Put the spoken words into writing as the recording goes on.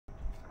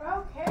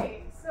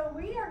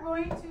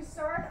going to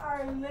start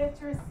our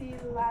literacy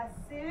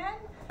lesson.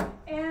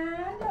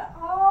 And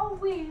all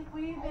week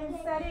we've been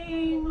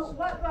studying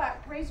what book?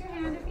 Raise your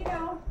hand if you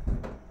know.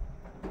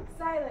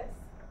 Silas.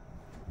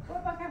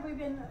 What book have we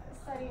been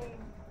studying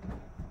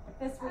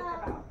this week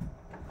about?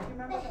 Do you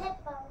remember? The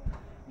hippo.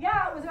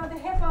 Yeah, it was about the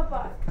hippo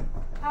book.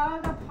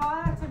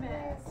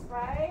 Hippopotamus,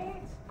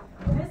 right?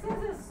 This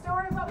is a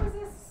story. What was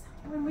this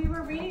when we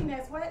were reading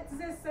this? What is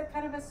this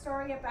kind of a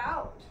story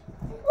about?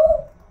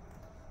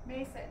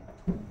 Mason.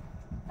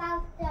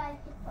 About the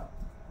hippo.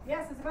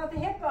 Yes, it's about the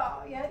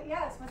hippo. Yeah,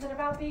 yes. Was it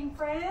about being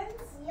friends?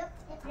 Yep.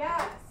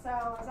 Yeah, so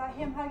it was about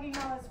him hugging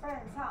all his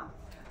friends, huh?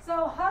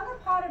 So,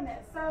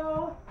 hippopotamus.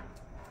 So,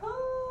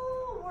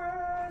 who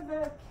were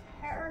the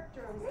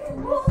characters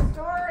in this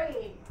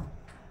story?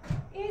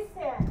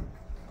 Easton.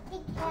 The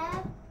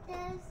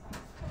characters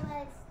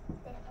was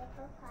the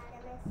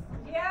hippopotamus.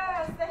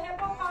 Yes, the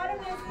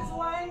hippopotamus is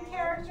one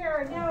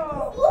character.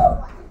 No.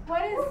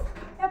 What is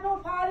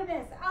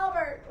hippopotamus?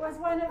 Albert was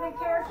one of the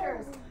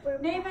characters.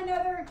 Name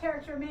another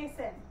character,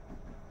 Mason.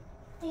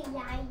 The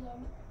lion.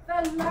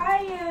 The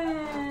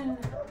lion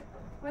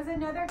was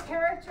another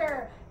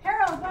character.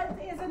 Harold, what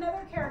is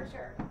another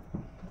character?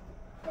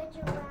 The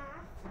giraffe.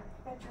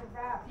 The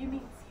giraffe. You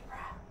mean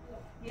zebra?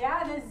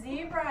 Yeah, the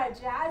zebra,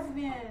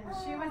 Jasmine.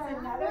 She was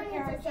another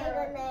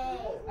character.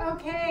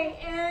 Okay,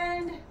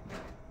 and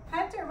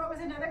Hunter, what was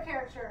another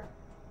character?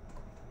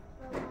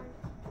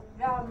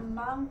 The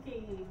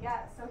monkey.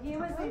 Yes, so he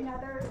was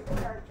another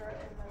character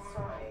in the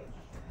story.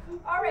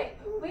 All right,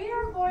 we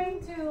are going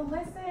to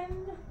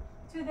listen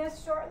to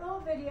this short little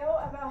video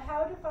about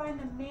how to find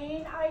the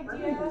main We're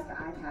going to use idea. the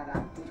iPad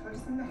app, the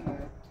tortoise and the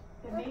hare.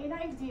 The main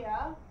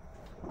idea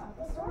of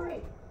the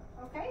story.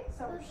 Okay,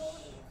 so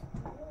shh.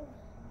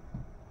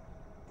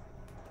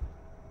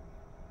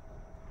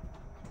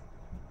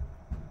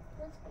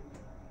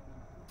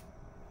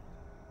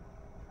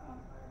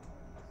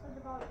 Let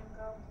the volume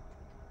go.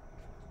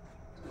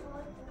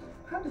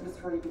 How did the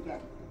story begin?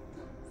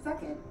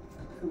 Second,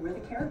 who were the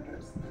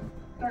characters?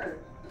 Third,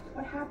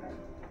 what happened?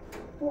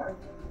 Fourth,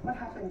 what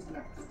happens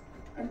next?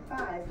 And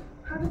 5,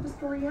 how did the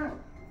story end?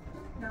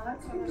 Now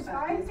let's So think there's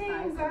about 5 these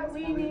things 5 that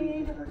we while read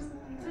need the tortoise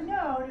and the to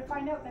hare. know to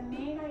find out the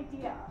main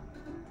idea.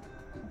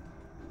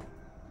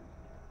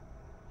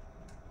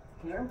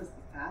 Hare was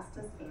the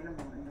fastest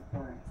animal in the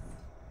forest.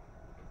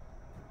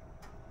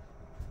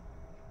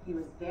 He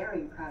was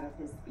very proud of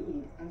his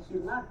speed and he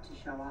loved to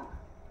show off.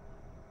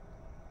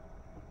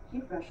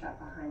 He'd rush up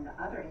behind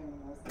the other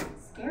animals and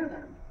scare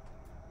them.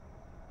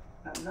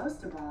 But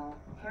most of all,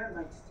 Hare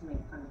liked to make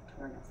fun of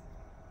Tortoise.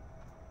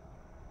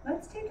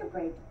 Let's take a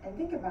break and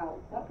think about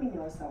what we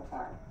know so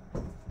far.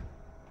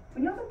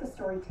 We know that the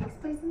story takes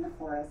place in the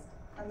forest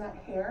and that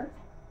Hare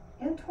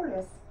and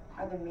Tortoise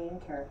are the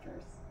main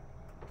characters.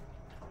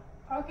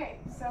 Okay,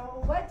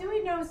 so what do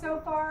we know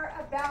so far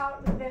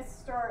about this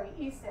story,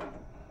 Easton?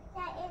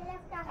 That it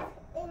lived up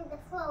in the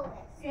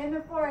forest. In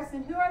the forest,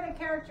 and who are the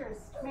characters,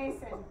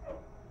 Mason?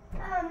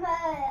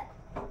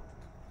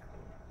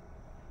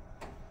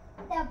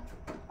 The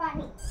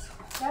bunny.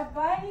 The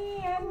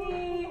bunny and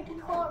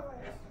the...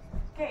 Tortoise.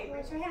 Okay,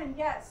 raise your hand.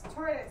 Yes,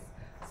 tortoise.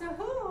 So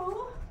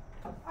who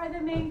are the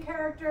main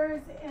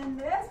characters in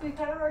this? We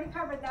kind of already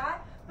covered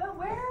that. But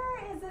where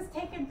is this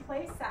taking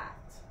place at?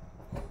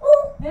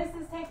 This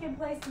is taking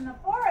place in the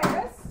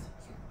forest.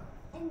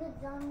 In the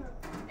jungle.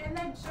 In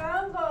the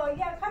jungle.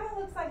 Yeah, it kind of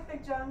looks like the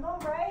jungle,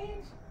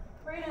 right?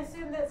 We're going to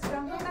assume that's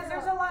jungle because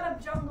there's a lot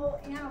of jungle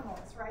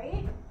animals,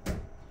 right?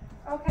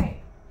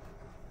 Okay.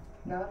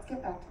 Now let's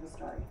get back to the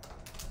story.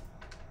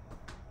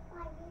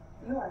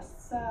 You are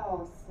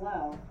so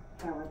slow,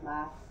 Hare would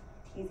laugh,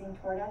 teasing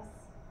Tortoise.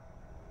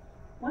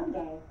 One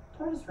day,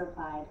 Tortoise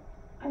replied,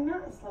 I'm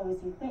not as slow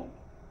as you think.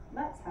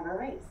 Let's have a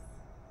race.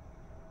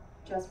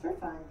 Just for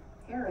fun,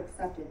 Hare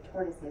accepted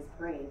Tortoise's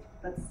brave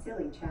but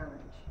silly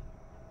challenge.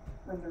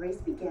 When the race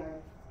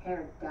began,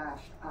 Hare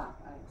dashed off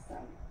out of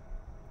sight.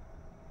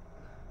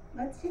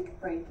 Let's take a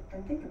break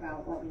and think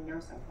about what we know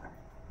so far.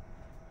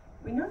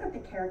 We know that the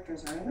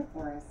characters are in the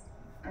forest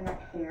and that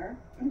Hare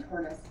and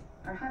Tortoise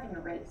are having a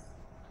race,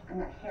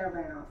 and that Hare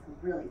ran off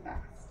really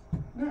fast.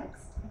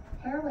 Next,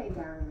 Hare lay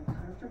down in the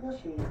comfortable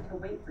shade to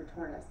wait for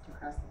Tortoise to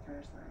cross the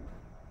finish line.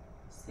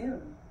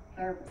 Soon,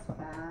 Hare was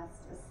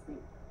fast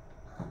asleep.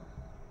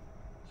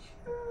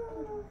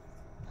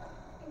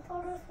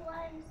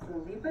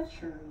 Slowly but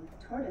surely,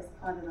 Tortoise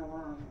plodded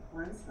along,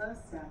 one slow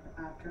step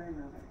after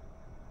another.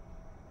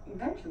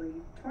 Eventually,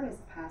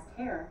 Tortoise passed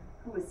Hare,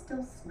 who was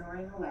still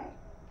snoring away.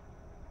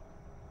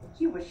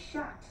 He was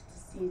shocked to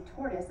see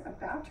Tortoise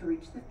about to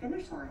reach the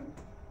finish line.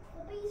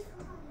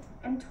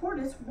 And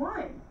Tortoise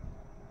won.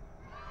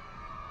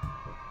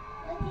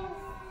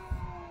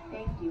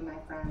 Thank you, my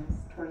friends,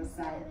 Tortoise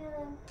said.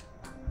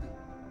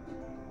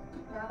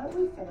 Now that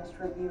we've finished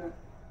reviewing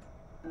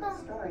the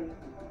story,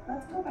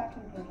 let's go back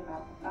and think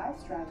about the 5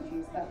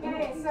 strategies that we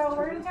Okay, use so to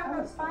we're going to talk retell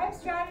about the story. 5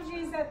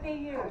 strategies that they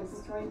How does use.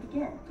 the story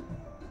begin?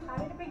 How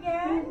did it Who are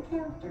begin? the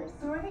characters?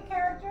 Who are the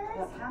characters?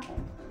 What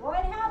happened? What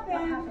What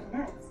happened? happened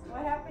next?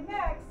 What happened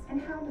next?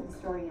 And how did the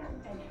story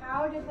end? And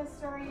how did the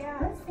story end?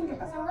 Let's think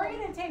about So we're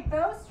going to take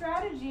those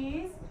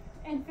strategies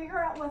and figure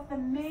out what the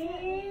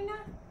main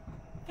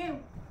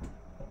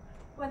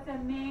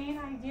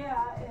idea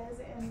is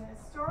in this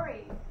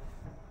story.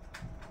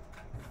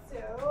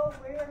 So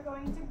we are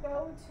going to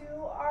go to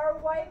our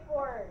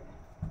whiteboard.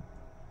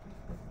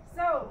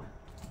 So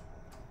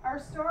our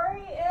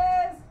story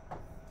is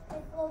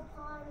Hippopotamus.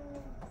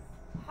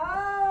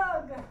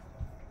 Hug-a-Potamus.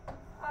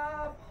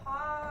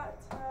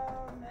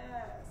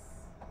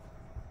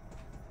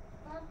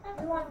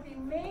 We want the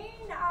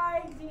main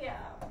idea.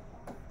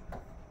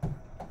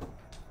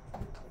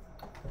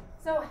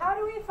 So how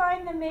do we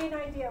find the main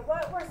idea?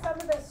 What were some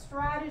of the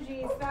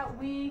strategies that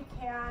we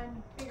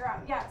can figure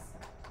out? Yes.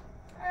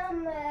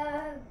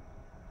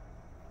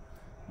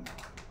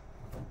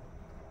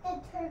 The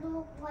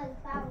turtle was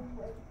found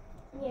with.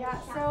 Yeah,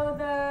 so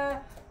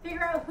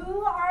figure out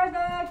who are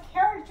the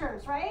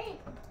characters, right?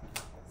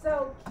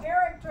 So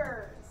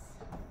characters.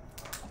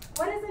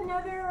 What is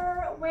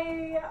another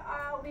way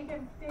we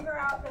can figure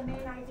out the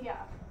main idea?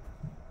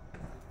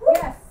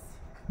 Yes.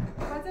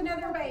 What's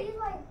another way? Be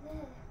like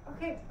this.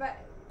 Okay, but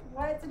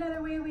what's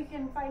another way we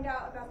can find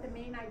out about the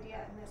main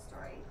idea in this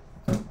story?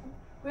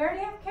 We already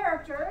have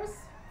characters.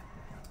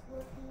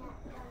 Looking at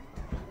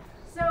them.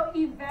 So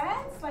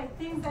events, like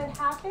things that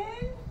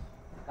happen,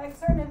 like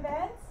certain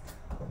events.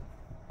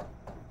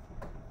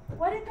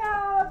 What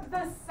about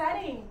the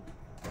setting?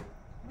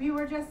 We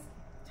were just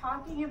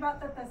talking about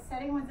that the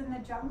setting was in the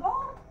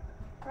jungle,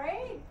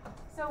 right?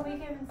 So we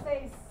can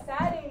say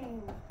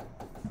setting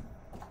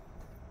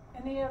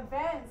and the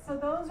event. So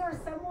those are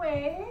some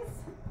ways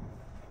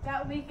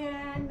that we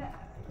can,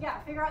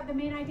 figure out the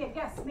main idea.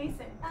 Yes,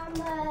 Mason.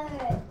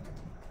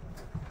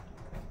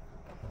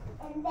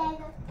 And then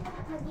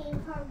the game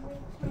part we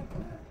can,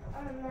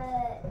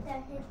 the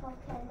hippo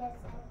can just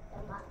set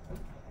them up.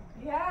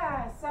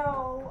 Yeah,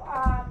 so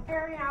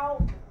figuring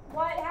out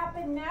what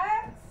happened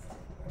next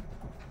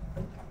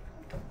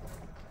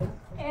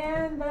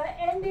and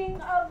the ending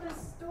of the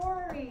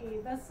story,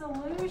 the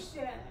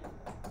solution.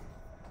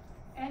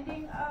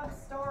 Ending of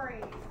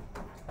story.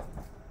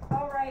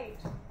 All right,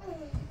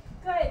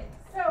 good.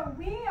 So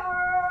we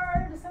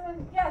are, does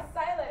someone, yes,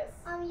 Silas.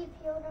 You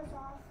peeled us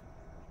off.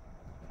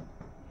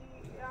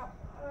 Yeah,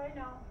 I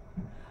know.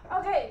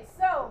 Okay,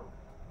 so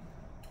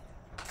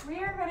we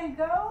are going to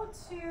go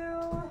to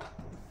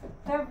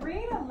the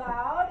read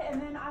aloud,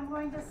 and then I'm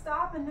going to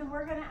stop, and then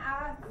I'm going to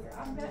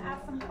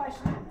ask some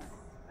questions.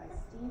 By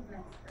Steve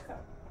Metzger.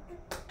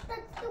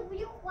 That's the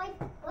real white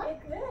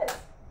book. It is.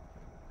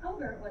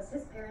 Albert was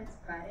his parents'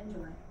 pride and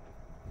joy.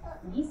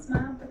 When he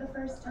smiled for the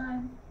first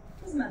time,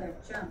 his mother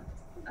jumped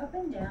up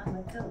and down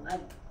with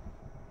delight.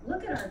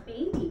 "Look at our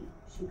baby,"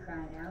 she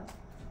cried out.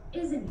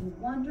 "Isn't he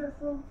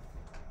wonderful?"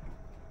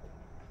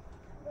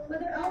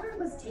 Whether Albert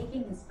was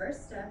taking his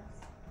first steps,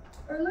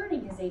 or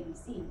learning his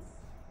ABCs,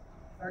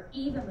 or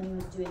even when he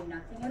was doing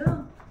nothing at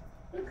all,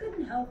 they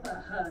couldn't help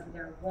but hug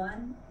their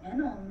one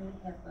and only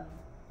hippo.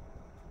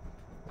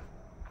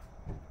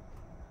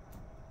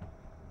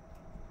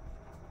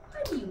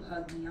 "Why do you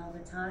hug me all the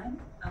time?"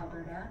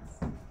 Albert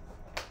asked.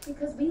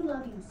 "Because we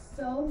love you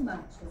so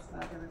much," his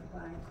father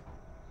replied.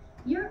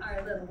 "You're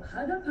our little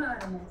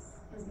hug-a-potamus,"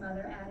 his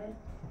mother added.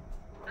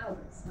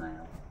 Albert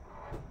smiled.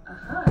 "A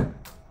hug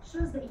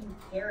shows that you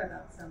care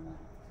about someone,"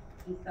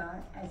 he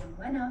thought as he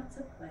went out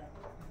to play.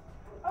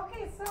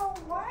 Okay, so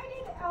why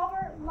did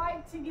Albert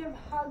like to give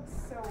hugs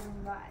so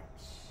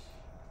much?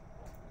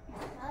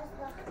 Because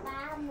the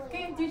family.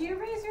 Okay, did you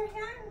raise your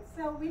hand?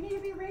 So we need to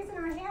be raising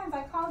our hands.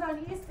 I called on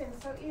Easton,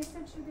 so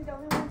Easton should be the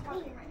only one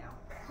talking right now.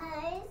 Because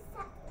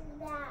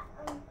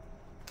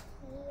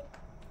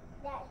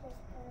that his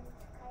parents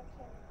called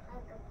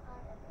him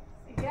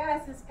Hug-a-Potamus.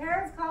 Yes, his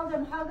parents called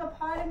him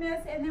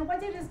Hug-a-Potamus, and then what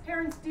did his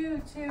parents do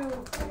to? They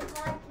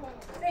hugged him.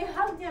 They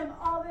hugged him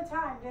all the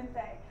time, didn't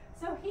they?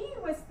 So he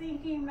was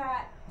thinking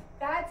that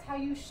that's how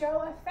you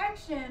show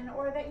affection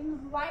or that you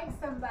like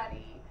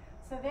somebody.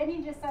 So then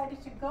he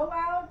decided to go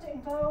out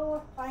and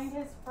go find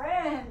his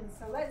friends.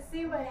 So let's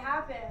see what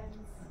happens.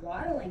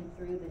 Waddling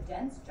through the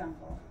dense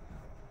jungle,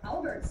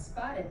 Albert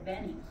spotted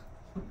Benny.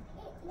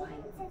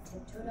 Wyatt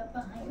tiptoed up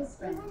behind his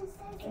friend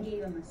and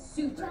gave him a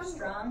super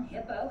strong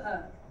hippo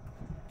hug.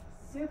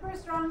 Super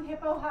strong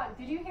hippo hug.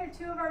 Did you hear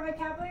two of our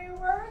vocabulary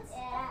words?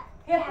 Yeah.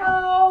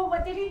 Hippo,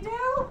 what did he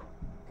do?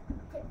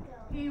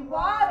 Tiptoe. He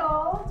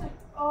waddled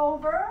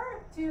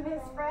over to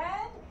his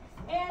friend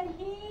and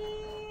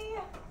he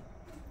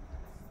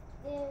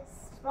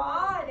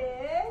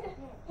spotted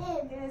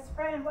Him. his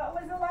friend. What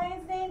was the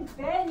lion's name?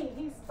 Benny.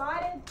 He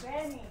spotted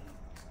Benny.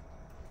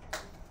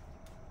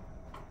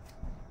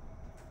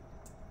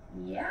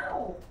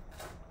 "Yow!"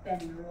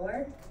 Benny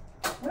roared.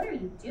 "What are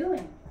you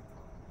doing?"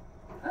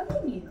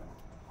 "Hugging you,"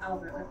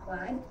 Albert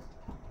replied.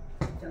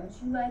 "Don't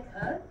you like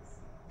hugs?"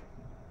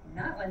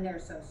 "Not when they're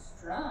so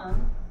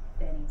strong,"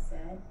 Benny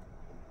said.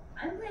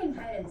 "I'm playing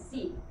hide and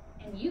seek,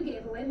 and you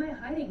gave away my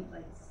hiding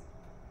place."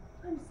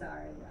 "I'm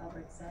sorry,"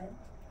 Albert said.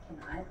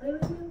 Can I play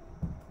with you?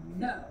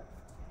 No,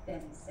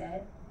 Benny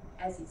said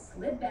as he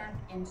slid back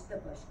into the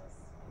bushes.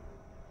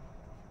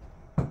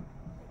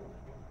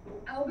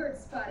 Albert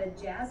spotted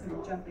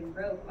Jasmine jumping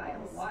rope by a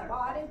waterfall.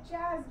 Spotted He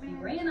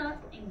Jasmine. ran up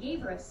and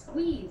gave her a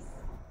squeeze.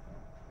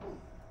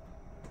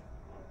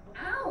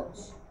 Ouch,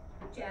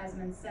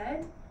 Jasmine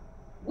said.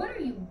 What are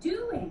you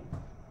doing?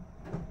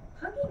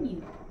 Hugging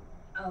you,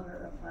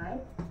 Albert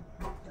replied.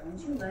 Don't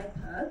you like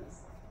hugs?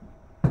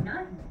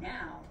 Not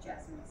now,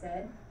 Jasmine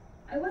said.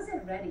 I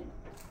wasn't ready.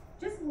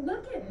 Just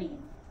look at me.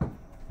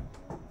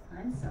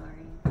 I'm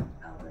sorry,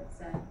 Albert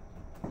said.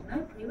 Can I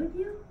play with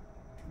you?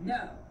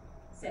 No,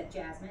 said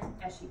Jasmine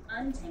as she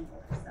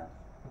untangled herself.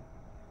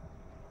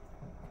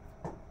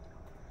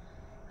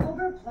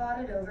 Albert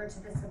plodded over to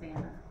the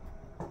savannah.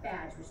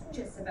 Badge was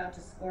just about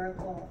to score a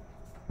goal.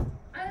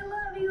 I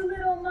love you,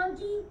 little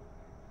monkey,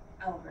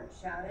 Albert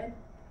shouted.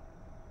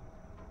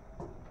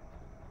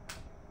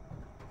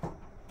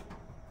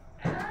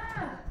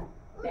 Ah,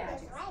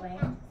 Badge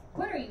exclaimed.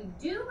 What are you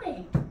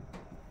doing?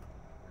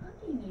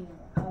 Hugging you,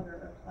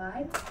 Albert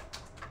replied.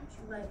 Don't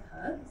you like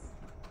hugs?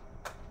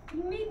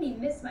 You made me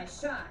miss my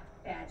shot,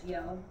 Badge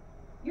yelled.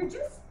 You're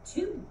just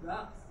too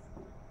rough.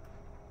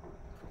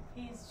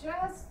 He's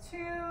just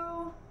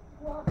too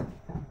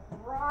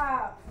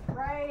rough,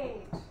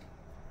 right?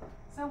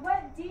 So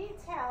what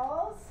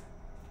details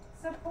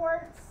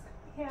supports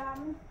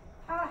him?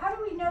 How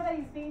do we know that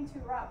he's being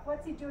too rough?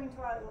 What's he doing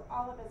to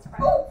all of his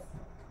friends? Oh.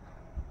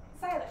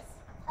 Silas.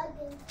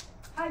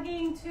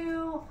 Hugging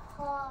too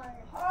Hard.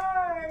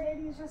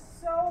 and he's just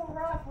so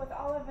rough with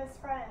all of his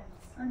friends.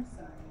 I'm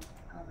sorry,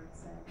 Albert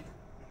said.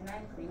 Can I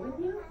play with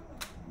you?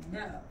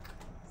 No,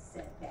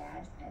 said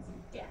Badge as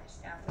he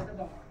dashed after the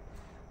ball.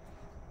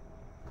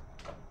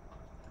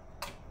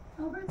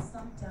 Albert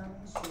slumped down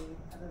in the shade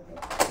of a big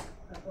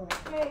bush.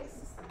 Thanks.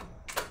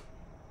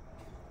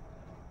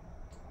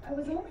 I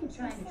was only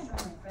trying to show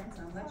my friends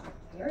how much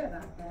I care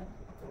about them,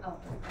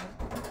 Albert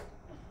said.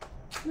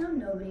 Now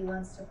nobody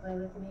wants to play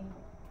with me.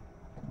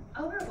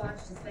 Albert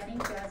watched as Benny,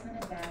 Jasmine,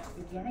 and Badge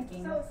began a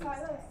game So of freestyle.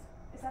 Silas,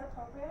 is that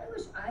appropriate? I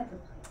wish I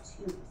could play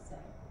too, he said.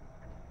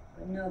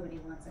 But nobody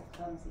wants a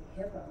clumsy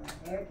hippo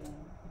in their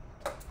game.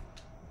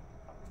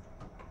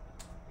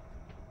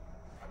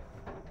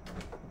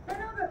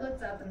 Then Albert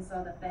looked up and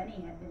saw that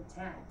Benny had been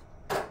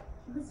tagged.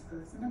 He was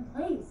frozen in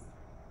place.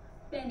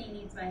 Benny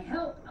needs my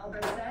help,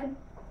 Albert said.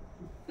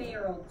 He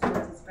barreled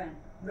towards his friend,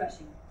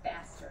 rushing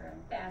faster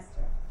and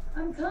faster.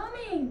 I'm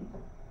coming!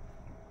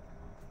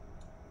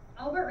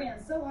 Albert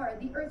ran so hard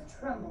the earth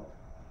trembled.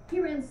 He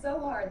ran so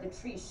hard the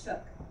trees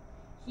shook.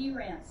 He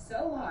ran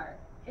so hard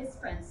his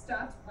friend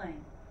stopped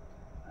playing.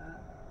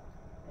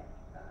 Benny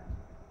thought,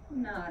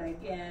 not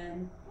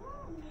again.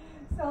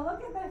 So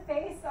look at the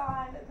face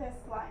on this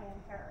lion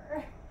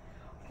here.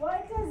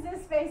 What does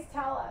this face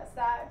tell us?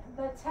 That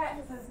the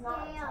text is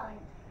not telling.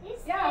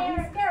 He's Yeah, he's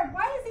scared. scared.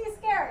 Why is he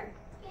scared?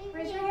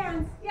 Raise your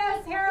hands.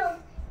 Yes, Harold.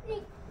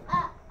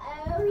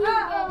 Uh-oh, he's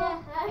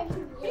gonna hug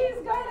me. He's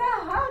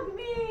gonna hug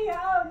me.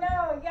 Oh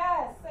no,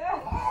 yes.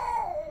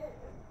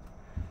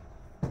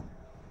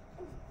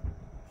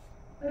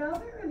 But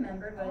Albert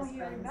remembered what Oh, his he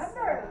friends said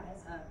remembered. about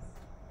his hugs.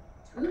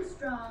 Too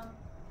strong.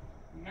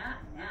 Not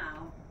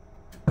now.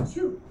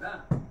 Too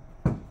rough.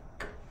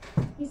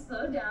 He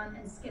slowed down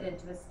and skidded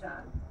to a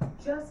stop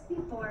just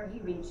before he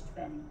reached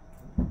Benny.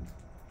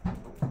 Can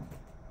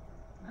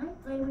I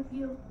play with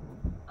you?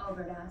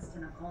 Albert asked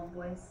in a calm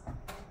voice.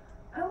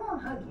 I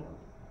won't hug you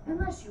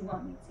unless you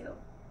want me to,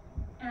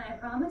 and I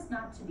promise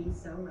not to be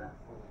so rough.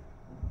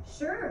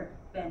 Sure,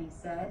 Benny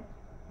said,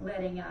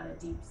 letting out a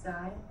deep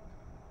sigh.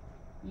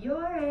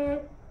 You're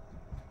it.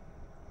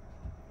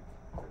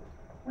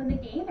 When the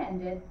game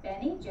ended,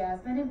 Benny,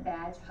 Jasmine, and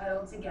Badge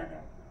huddled together.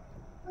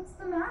 What's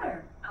the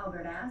matter?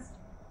 Albert asked.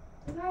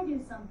 Did I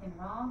do something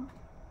wrong?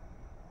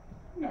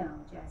 No,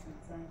 Jasmine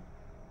said.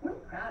 We're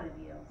proud of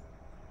you.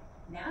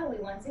 Now we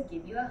want to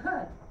give you a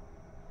hug.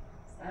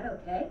 Is that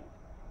okay?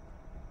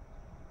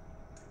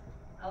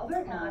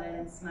 Albert nodded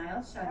and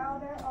smiled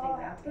shyly as they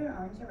wrapped their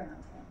arms around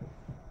him.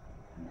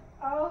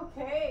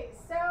 Okay,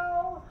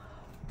 so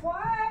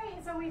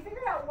we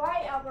figured out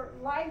why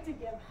Albert liked to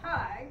give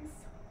hugs.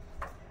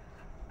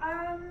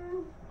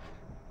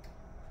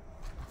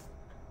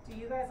 Do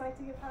you guys like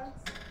to give hugs?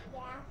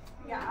 Yeah.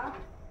 Yeah.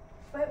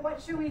 But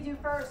what should we do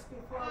first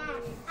before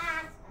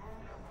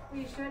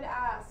we should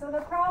ask? So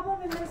the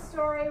problem in this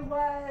story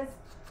was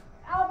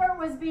Albert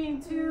was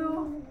being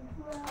too,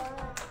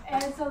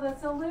 and so the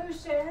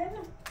solution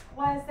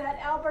was that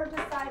Albert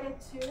decided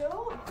to,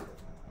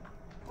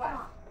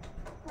 what?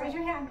 Raise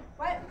your hand.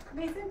 What,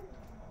 Mason?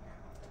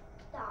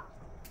 Stop.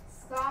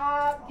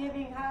 Stop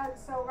giving hugs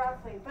so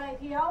roughly. But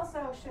he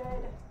also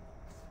should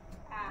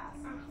ask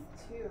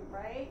too,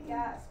 right?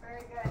 Yes,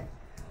 very good.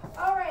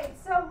 All right,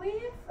 so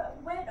we've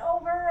went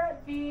over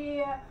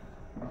the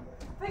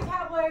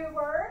vocabulary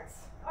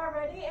words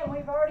already, and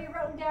we've already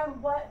written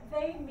down what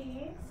they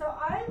mean. So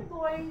I'm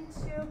going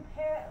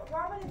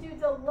to do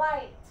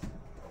delight.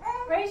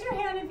 Raise your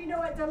hand if you know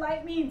what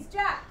delight means.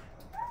 Jack.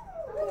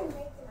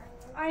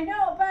 I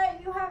know, but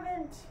you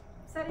haven't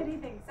said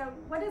anything. So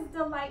what does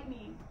delight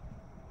mean?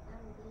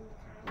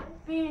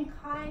 Being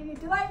kind. Being kind.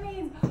 Delight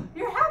means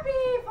you're happy,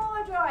 full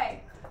of joy.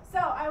 So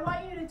I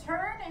want you to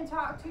turn and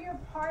talk to your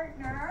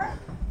partner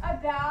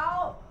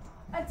about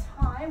a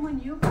time when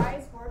you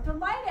guys were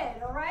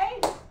delighted, all right?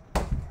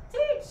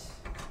 Teach.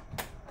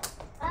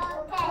 Okay. My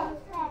brother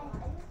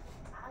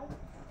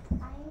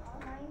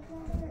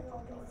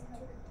always took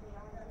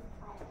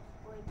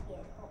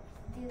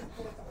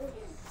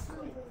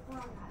me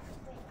on the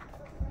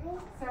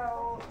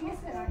So,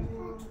 Easton, are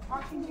you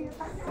talking to your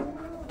partner?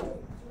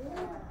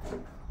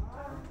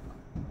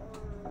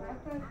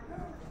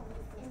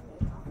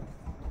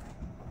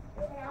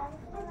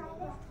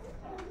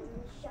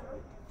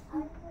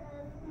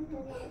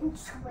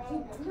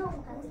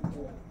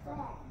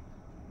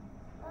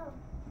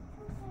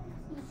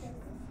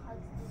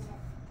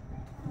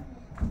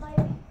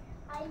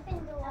 I've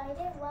been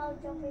delighted while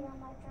jumping on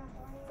my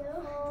trampoline and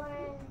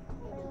playing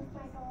with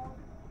my dog.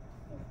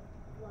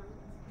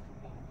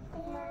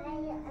 Sometimes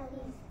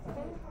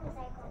I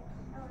go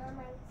around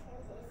my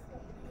chances and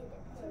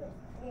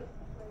there's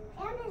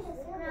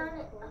just around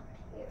it up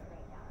here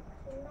right now.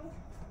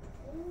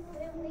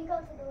 We go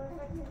to the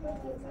river.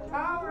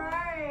 All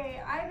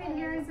right. I've been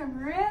hearing some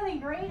really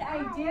great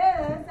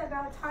ideas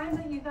about times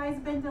that you guys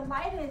have been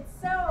delighted.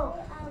 So,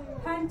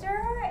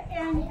 Hunter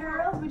and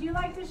Harold, would you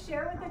like to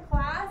share with the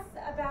class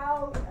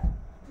about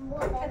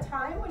a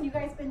time when you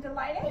guys have been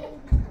delighted?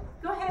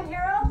 Go ahead,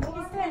 Harold.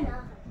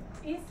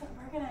 Easton,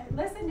 we're going to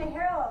listen to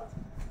Harold.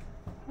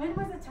 When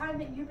was the time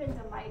that you've been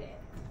delighted?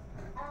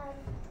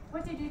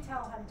 What did you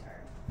tell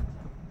Hunter?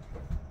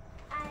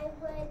 I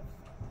would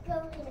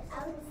go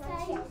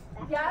outside.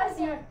 Yes,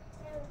 you.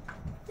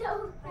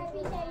 So happy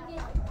that I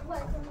just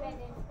wasn't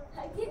ready.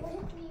 I did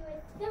with me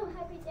was so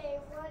happy that I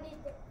wanted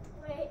to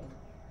play.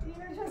 You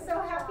were just so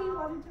happy you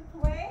wanted to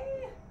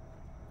play?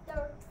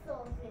 Dark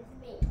Souls with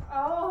me.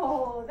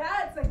 Oh,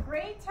 that's a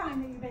great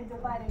time that you've been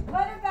delighted.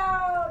 What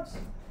about,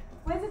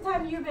 when's the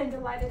time you've been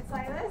delighted,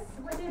 Silas?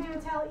 What did you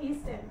tell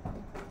Easton?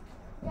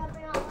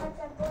 Jumping on my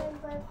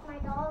trampoline with my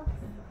dog.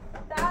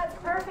 That's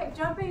perfect.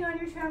 Jumping on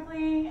your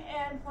trampoline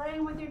and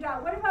playing with your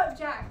dog. What about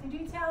Jack? Did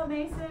you tell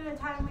Mason a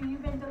time when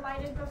you've been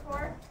delighted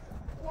before?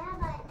 Yeah,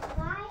 but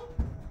my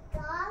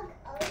dog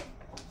always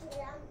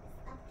jumps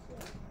up here.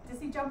 Does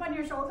he jump on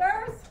your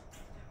shoulders?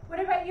 What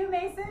about you,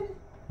 Mason?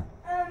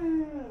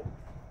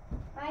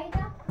 My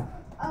dog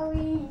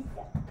always,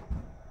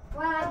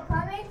 when I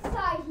come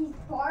inside, he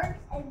barks,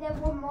 and then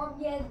when Mom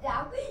gets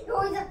out, he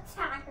always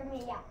attacks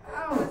me.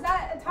 Oh, is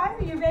that a time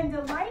when you've been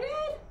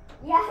delighted?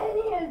 Yeah,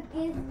 it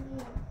is.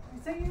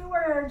 So you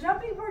were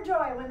jumping for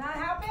joy when that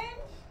happened?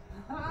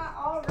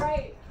 All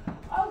right.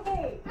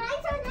 Okay. My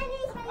turn,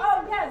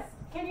 Oh, yes.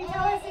 Can you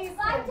tell us, it's Easton?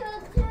 my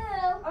turn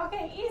too.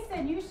 Okay,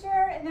 Easton, you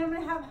share, and then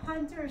we'll have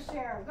Hunter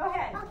share. Go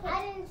ahead. Okay. I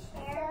didn't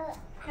share.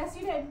 Yes,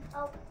 you did.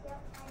 Oh,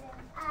 yep,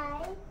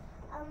 I did.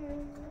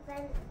 When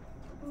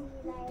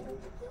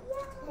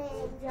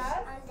Yes.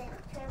 on the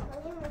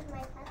trampoline with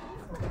my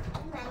puppies,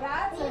 my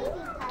That's baby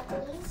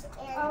puppies,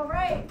 and All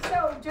right.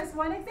 So just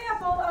one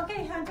example.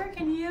 Okay, Hunter,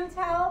 can you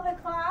tell the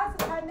class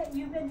the time that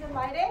you've been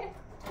delighted?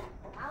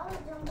 I was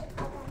jumping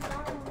up and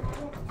down and I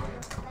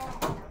went to the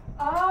fair.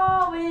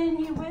 Oh, when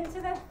he went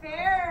to the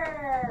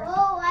fair.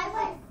 Oh, I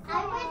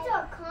went to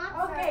a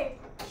concert. Okay.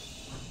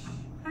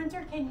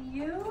 Hunter, can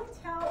you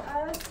tell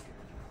us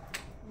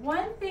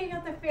one thing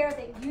at the fair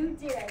that you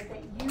did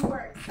that you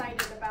were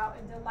excited about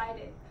and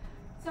delighted?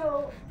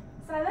 So,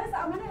 Silas,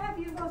 I'm going to have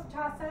you go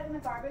toss that in the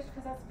garbage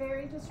because that's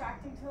very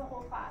distracting to the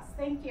whole class.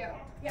 Thank you.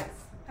 Yes,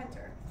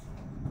 Hunter.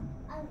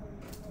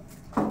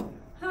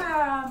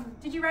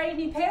 Did you write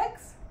any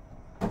pics?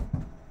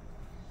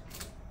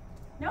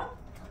 No?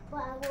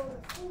 Well, I wrote a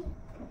sheep.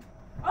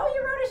 Oh,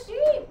 you wrote a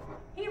sheep.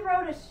 He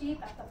wrote a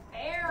sheep at the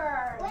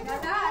fair. Was Now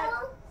it that,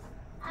 real?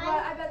 well,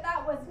 I bet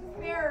that was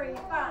very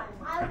fun.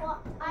 I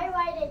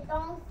write a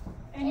donkey.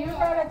 And you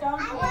wrote a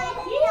donkey. I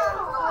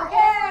wrote a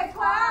Okay,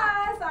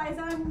 class, eyes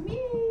on me.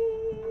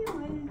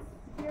 When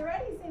you're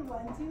ready, say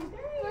 1, 2, 3.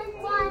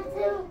 1, 2,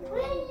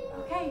 3.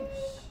 Okay,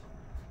 shh.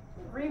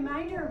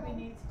 Reminder, we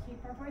need to keep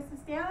our voices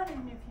down,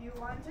 and if you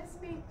want to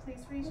speak,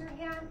 please raise your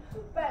hand.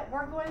 But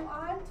we're going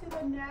on to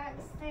the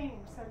next thing,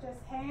 so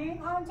just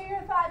hang on to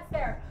your thoughts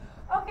there.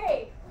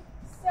 Okay,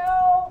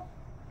 so,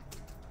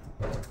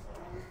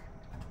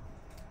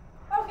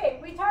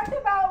 we talked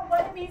about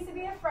what it means to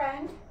be a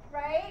friend,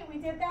 right? We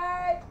did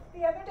that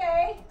the other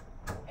day,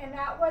 and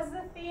that was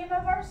the theme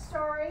of our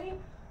story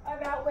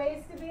about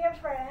ways to be a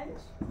friend.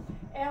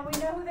 And we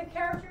know who the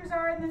characters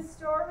are in the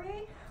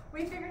story.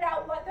 We figured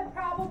out what the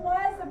problem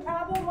was. The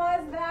problem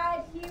was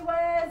that he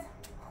was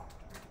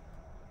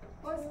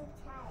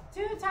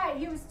too tight.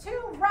 He was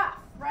too rough,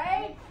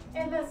 right?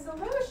 And the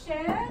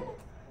solution,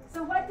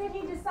 so what did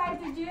he decide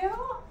to do?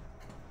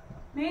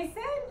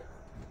 Mason?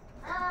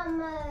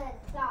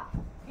 Stop.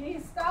 He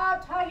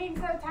stopped hugging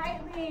so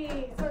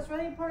tightly. So it's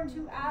really important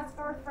to ask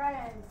our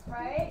friends,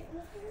 right?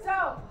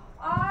 So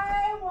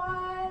I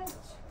want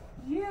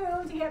you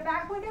to get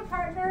back with your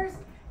partners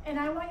and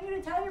I want you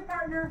to tell your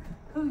partner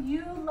who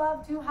you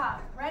love to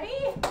hug. Ready?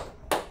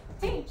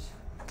 Teach.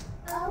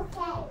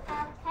 Okay.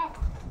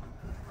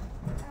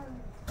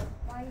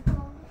 Why you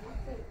calling me?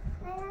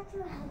 I like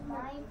to hug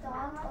my dog. I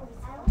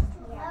like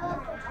to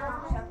hug my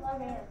dog.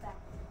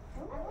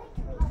 And I like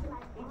to hug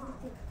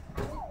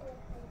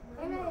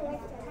and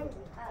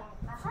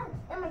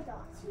my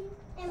dog.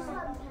 And my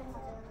dog.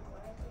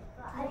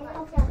 I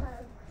like to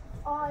hug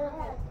all of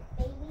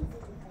the babies and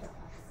dogs.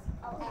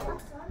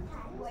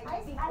 Sometimes I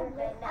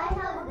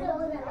hug little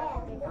ones.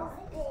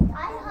 I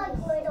hug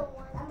little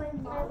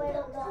ones. My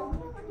little dog.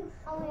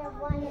 Only have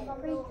one of them.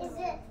 Is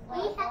it?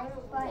 He's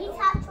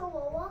half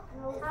Chihuahua,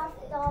 half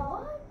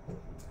dog.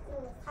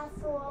 Half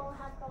Chihuahua,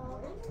 half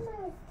dog.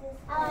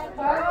 I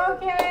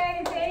like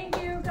Okay, thank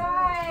you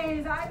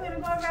guys. I'm going to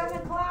go around the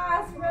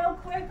class real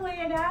quickly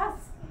and ask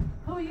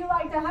who you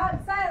like to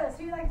hug. Silas,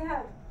 who you like to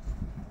hug?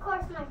 Of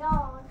course, my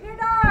dog. Your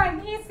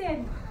dog,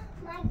 Easton.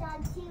 My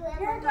dog too. And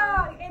Your my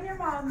dog and your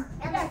mom.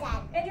 And my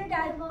dad. And your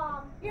dad. My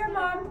mom. Your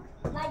mom.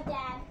 My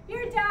dad.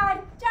 Your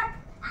dad. Jack.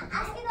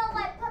 I can go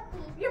my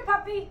puppy. Your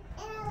puppy.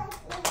 And I like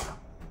to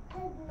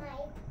hug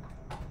my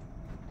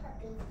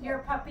puppy. Your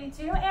puppy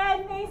too.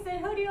 And Mason,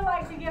 who do you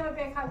like to give a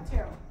big hug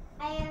to?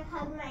 I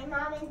hug my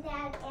mom and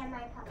dad and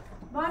my puppy.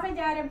 Mom and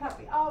dad and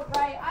puppy. All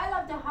right. I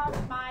love to hug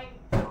my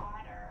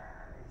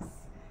daughters.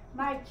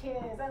 My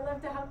kids. I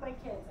love to hug my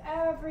kids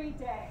every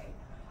day.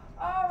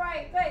 All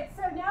right, good.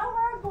 So now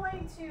we're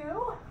going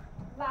to,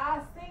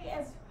 last thing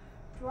is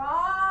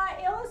draw,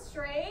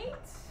 illustrate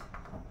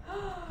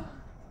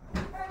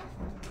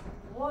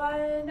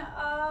one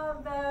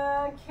of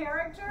the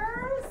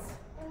characters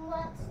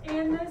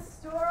in the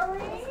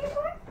story.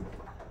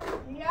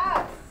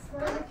 Yes,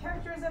 one of the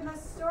characters in the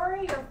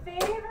story, your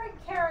favorite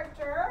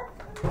character.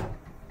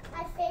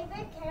 My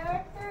favorite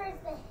character is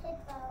the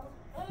hippo.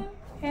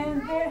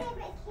 And My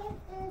favorite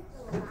character is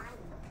the lion.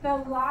 the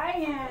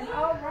lion.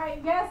 All right,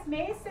 yes,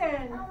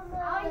 Mason.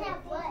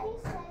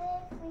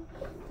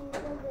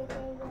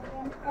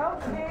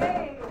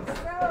 Okay,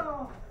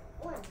 so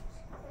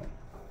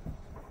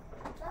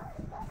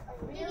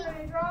you're going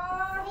to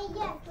draw.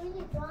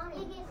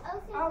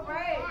 All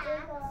right.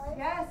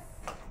 Yes.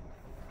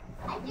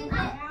 I do Yeah.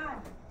 that.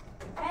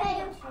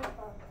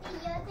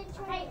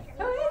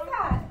 Who is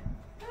that?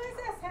 Who is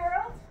this,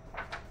 Harold?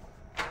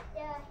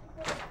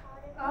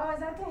 Oh, is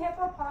that the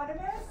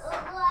hippopotamus? All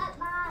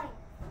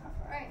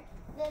right.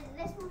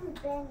 This one's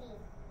Benny.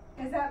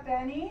 Is that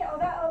Benny? Oh,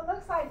 that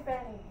looks like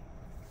Benny.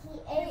 He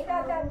He's ate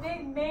got that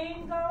big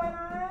mane going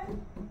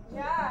on.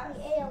 Yes.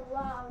 He ate a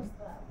lot of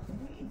stuff.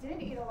 He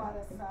did eat a lot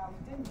of stuff,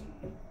 didn't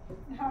he?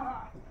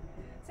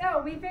 So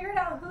we figured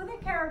out who the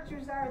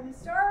characters are in the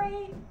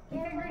story. We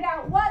figured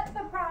out what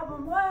the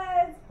problem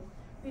was.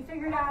 We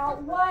figured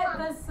out what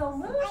the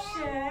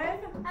solution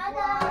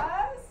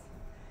was.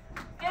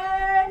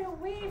 And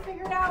we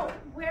figured out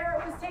where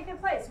it was taking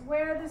place,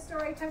 where the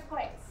story took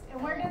place.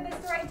 And where did the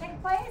story take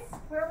place?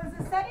 Where was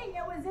the setting?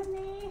 It was in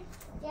the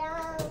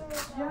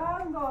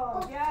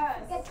jungle. Yes.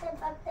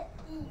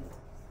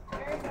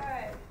 Very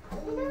good.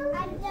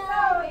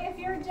 So if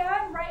you're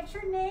done, write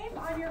your name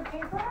on your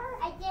paper.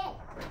 I did.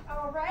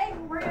 All right.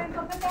 We're going to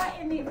go put that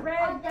in the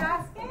red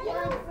basket. You know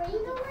what this face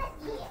is? You know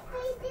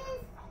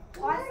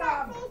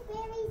that face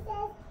Barry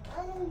says,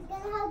 he's going to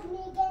hug me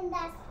again,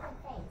 that's the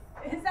face.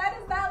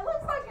 That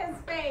looks like his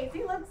face.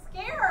 He looks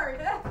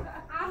scared.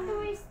 After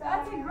we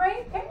start. That's a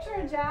great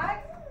picture,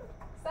 Jack.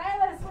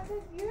 Silas, what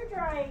is you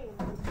drawing?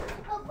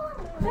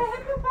 The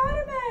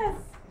hippopotamus.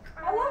 I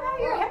love how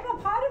your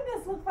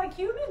hippopotamus looks like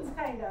humans,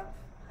 kind of.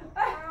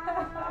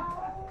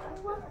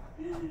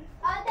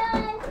 I'm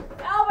done.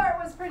 Albert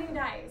was pretty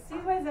nice. He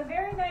was a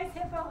very nice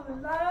hippo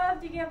who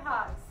loved to give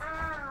hugs.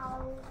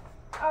 Ow.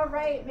 All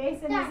right,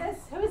 Mason,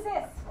 who's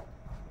this?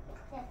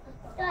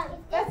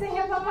 That's a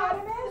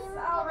hippopotamus?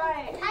 All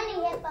right. Tiny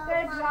hippo.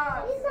 Good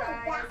job, He's not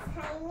guys. that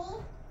tiny.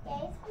 Yeah,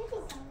 he's pretty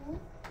tiny.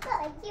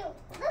 Look, cute.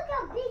 Look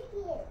how big he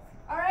is.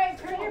 All right,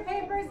 turn your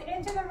papers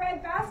into the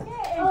red basket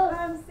and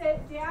come sit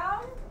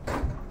down.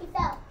 He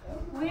fell.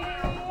 We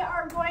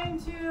are going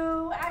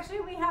to,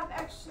 actually we have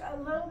a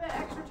little bit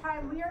extra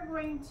time. We are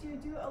going to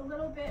do a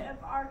little bit of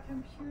our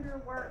computer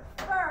work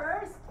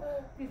first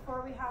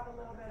before we have a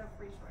little bit of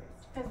free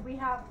choice, because we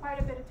have quite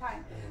a bit of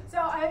time.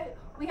 So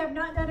we have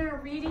not done our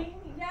reading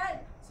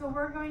yet, so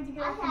we're going to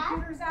get our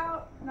computers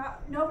out.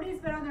 Nobody's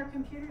been on their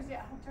computers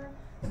yet, Hunter.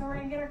 So we're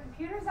going to get our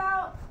computers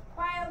out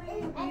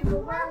quietly. We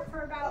will work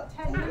for about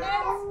 10 minutes,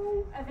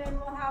 and then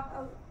we'll have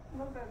a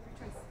little bit of free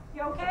choice.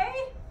 You okay?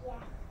 Yeah.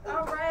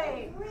 All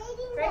right.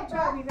 Reading Great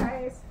job, you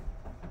guys.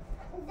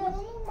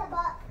 Reading the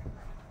book.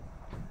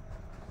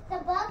 The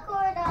book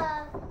or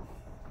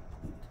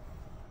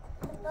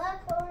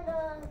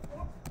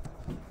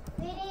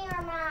reading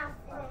or math?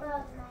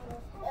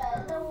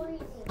 The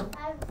reading. I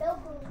have no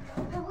clue.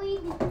 The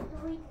reading.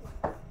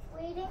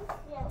 Reading?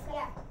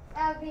 Yeah.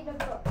 That would be the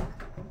book.